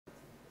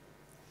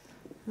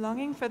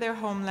Longing for their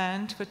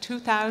homeland for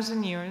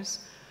 2,000 years,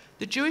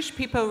 the Jewish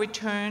people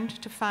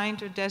returned to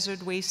find a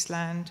desert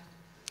wasteland.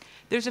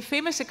 There's a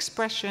famous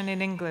expression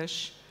in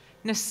English,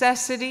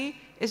 necessity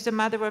is the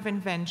mother of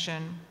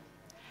invention.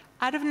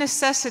 Out of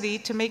necessity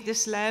to make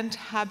this land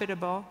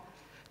habitable,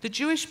 the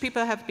Jewish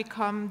people have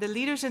become the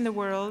leaders in the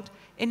world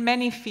in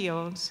many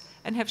fields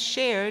and have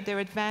shared their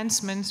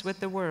advancements with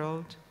the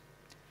world.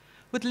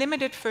 With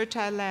limited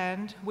fertile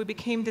land, we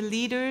became the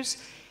leaders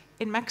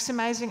in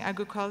maximizing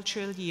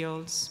agricultural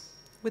yields.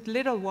 With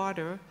little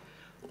water,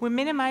 we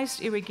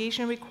minimized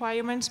irrigation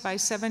requirements by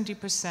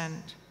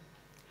 70%.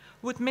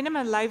 With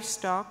minimal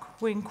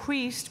livestock, we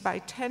increased by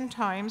 10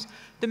 times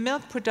the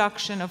milk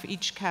production of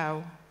each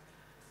cow.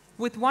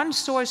 With one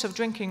source of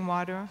drinking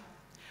water,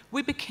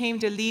 we became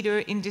the leader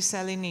in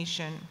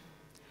desalination.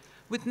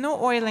 With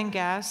no oil and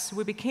gas,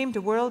 we became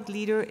the world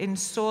leader in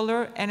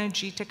solar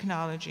energy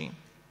technology.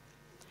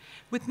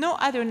 With no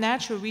other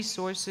natural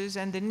resources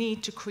and the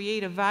need to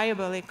create a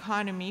viable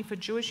economy for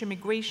Jewish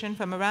immigration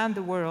from around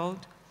the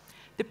world,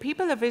 the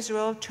people of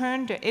Israel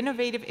turned their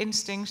innovative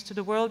instincts to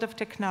the world of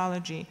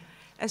technology,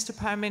 as the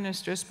Prime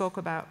Minister spoke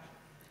about.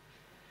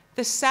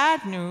 The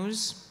sad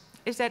news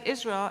is that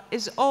Israel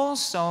is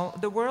also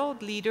the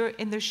world leader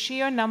in the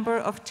sheer number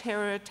of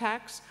terror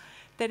attacks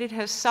that it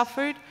has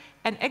suffered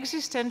and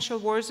existential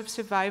wars of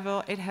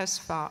survival it has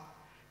fought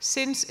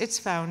since its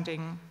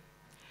founding.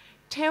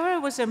 Terror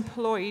was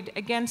employed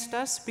against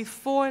us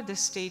before the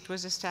state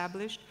was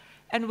established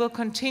and will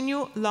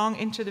continue long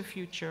into the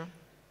future.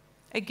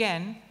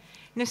 Again,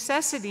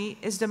 necessity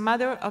is the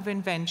mother of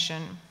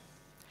invention.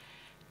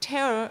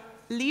 Terror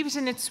leaves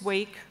in its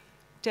wake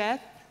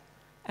death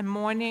and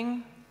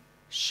mourning,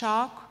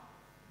 shock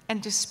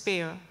and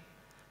despair,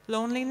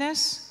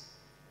 loneliness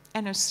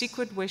and a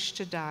secret wish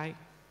to die.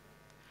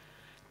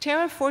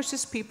 Terror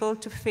forces people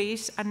to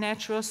face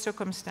unnatural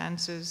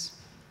circumstances,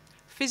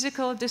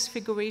 physical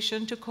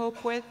disfiguration to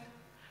cope with,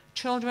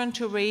 children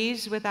to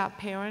raise without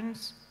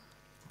parents,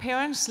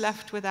 parents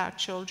left without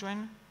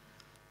children,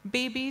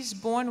 babies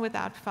born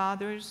without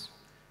fathers,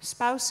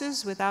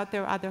 spouses without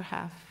their other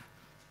half,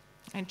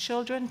 and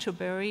children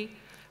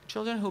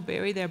who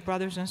bury their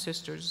brothers and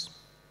sisters,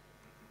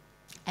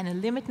 and a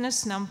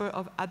limitless number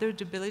of other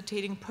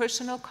debilitating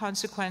personal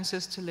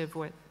consequences to live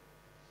with.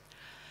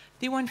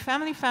 The One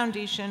Family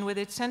Foundation, with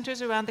its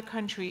centers around the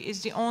country,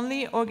 is the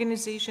only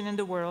organization in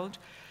the world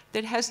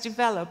that has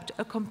developed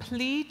a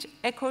complete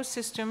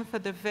ecosystem for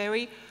the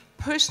very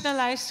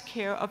personalized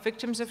care of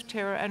victims of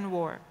terror and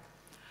war.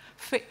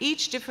 For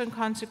each different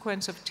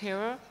consequence of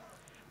terror,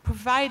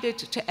 provided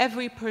to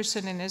every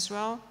person in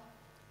Israel,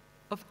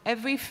 of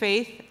every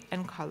faith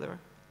and color,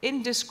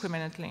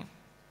 indiscriminately.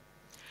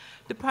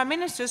 The Prime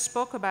Minister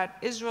spoke about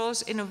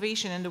Israel's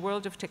innovation in the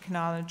world of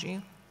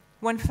technology.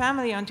 One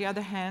Family, on the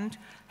other hand,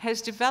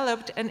 has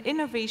developed an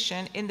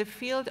innovation in the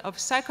field of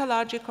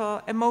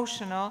psychological,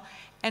 emotional,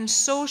 and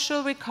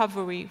social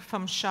recovery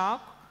from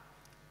shock,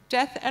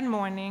 death and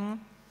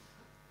mourning,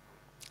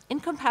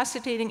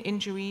 incapacitating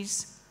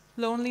injuries,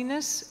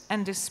 loneliness,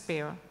 and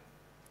despair.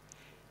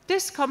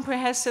 This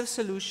comprehensive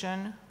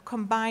solution,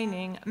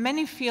 combining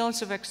many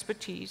fields of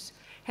expertise,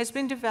 has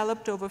been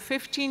developed over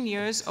 15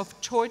 years of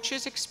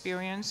torturous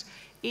experience,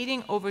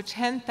 aiding over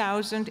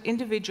 10,000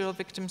 individual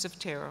victims of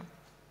terror.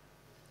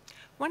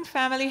 One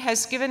Family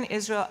has given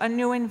Israel a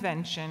new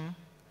invention,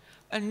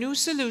 a new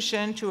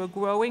solution to a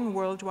growing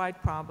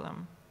worldwide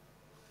problem.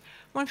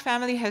 One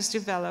Family has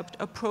developed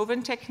a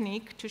proven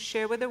technique to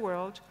share with the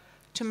world,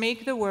 to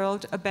make the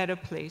world a better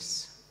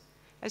place.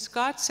 As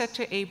God said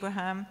to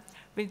Abraham,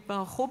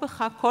 "V'yitbarechu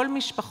b'cha kol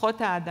mishpachot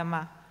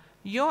ha'adama,"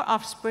 your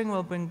offspring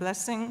will bring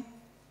blessing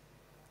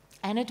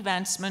and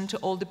advancement to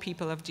all the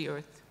people of the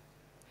earth.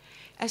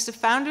 As the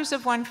founders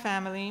of One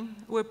Family,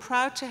 we're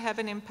proud to have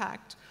an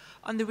impact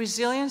on the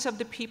resilience of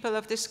the people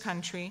of this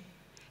country,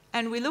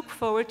 and we look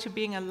forward to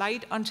being a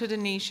light unto the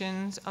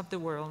nations of the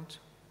world.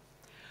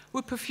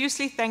 We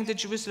profusely thank the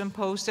Jerusalem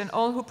Post and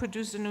all who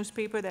produce the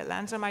newspaper that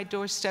lands on my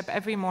doorstep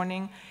every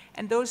morning,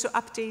 and those who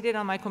update it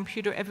on my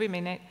computer every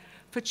minute,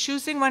 for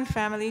choosing One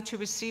Family to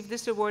receive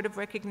this award of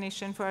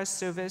recognition for our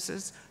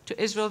services to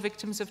Israel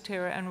victims of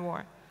terror and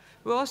war.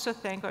 We also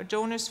thank our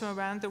donors from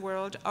around the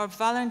world, our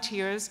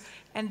volunteers,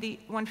 and the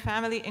One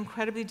Family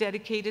incredibly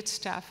dedicated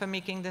staff for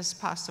making this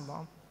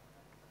possible.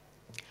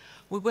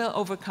 We will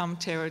overcome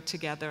terror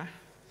together.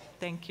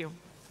 Thank you.